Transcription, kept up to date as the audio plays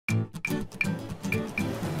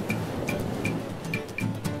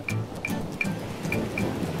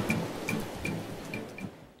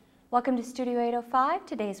Welcome to Studio 805.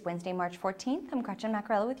 Today is Wednesday, March 14th. I'm Gretchen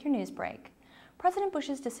Maccarella with your news break. President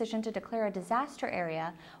Bush's decision to declare a disaster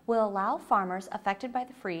area will allow farmers affected by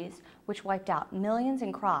the freeze, which wiped out millions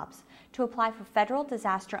in crops, to apply for federal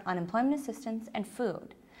disaster unemployment assistance and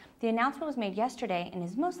food. The announcement was made yesterday and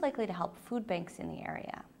is most likely to help food banks in the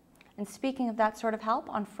area. And speaking of that sort of help,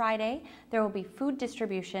 on Friday there will be food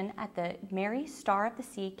distribution at the Mary Star of the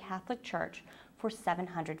Sea Catholic Church for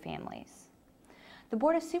 700 families. The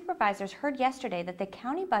Board of Supervisors heard yesterday that the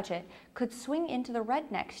county budget could swing into the red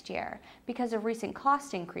next year because of recent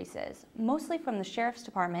cost increases, mostly from the Sheriff's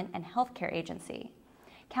Department and Healthcare Agency.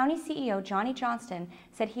 County CEO Johnny Johnston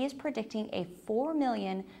said he is predicting a $4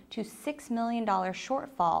 million to $6 million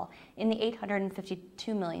shortfall in the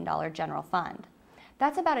 $852 million general fund.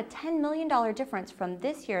 That's about a $10 million difference from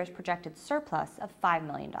this year's projected surplus of $5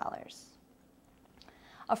 million.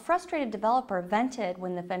 A frustrated developer vented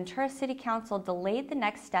when the Ventura City Council delayed the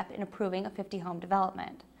next step in approving a 50-home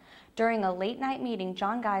development. During a late-night meeting,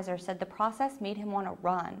 John Geyser said the process made him want to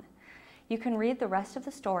run. You can read the rest of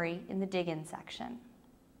the story in the dig-in section.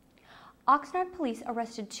 Oxnard police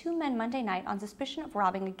arrested 2 men Monday night on suspicion of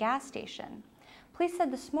robbing a gas station. Police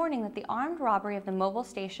said this morning that the armed robbery of the mobile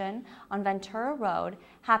station on Ventura Road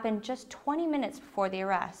happened just 20 minutes before the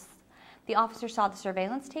arrests. The officer saw the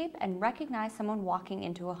surveillance tape and recognized someone walking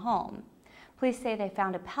into a home. Police say they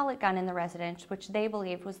found a pellet gun in the residence, which they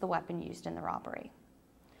believed was the weapon used in the robbery.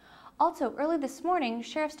 Also, early this morning,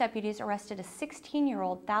 sheriff's deputies arrested a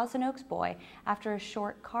 16-year-old Thousand Oaks boy after a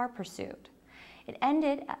short car pursuit. It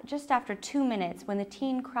ended just after 2 minutes when the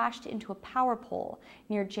teen crashed into a power pole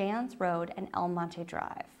near Jans Road and El Monte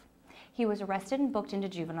Drive. He was arrested and booked into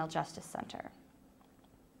Juvenile Justice Center.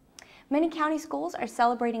 Many county schools are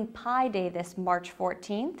celebrating Pi Day this March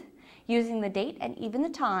 14th. Using the date and even the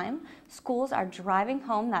time, schools are driving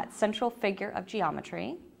home that central figure of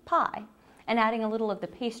geometry, pi, and adding a little of the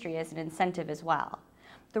pastry as an incentive as well.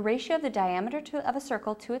 The ratio of the diameter of a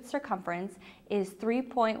circle to its circumference is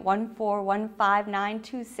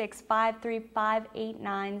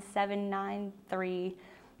 3.141592653589793,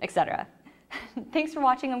 etc. Thanks for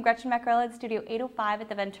watching. I'm Gretchen Maccarella at Studio 805 at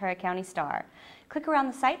the Ventura County Star. Click around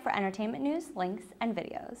the site for entertainment news, links, and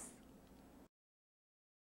videos.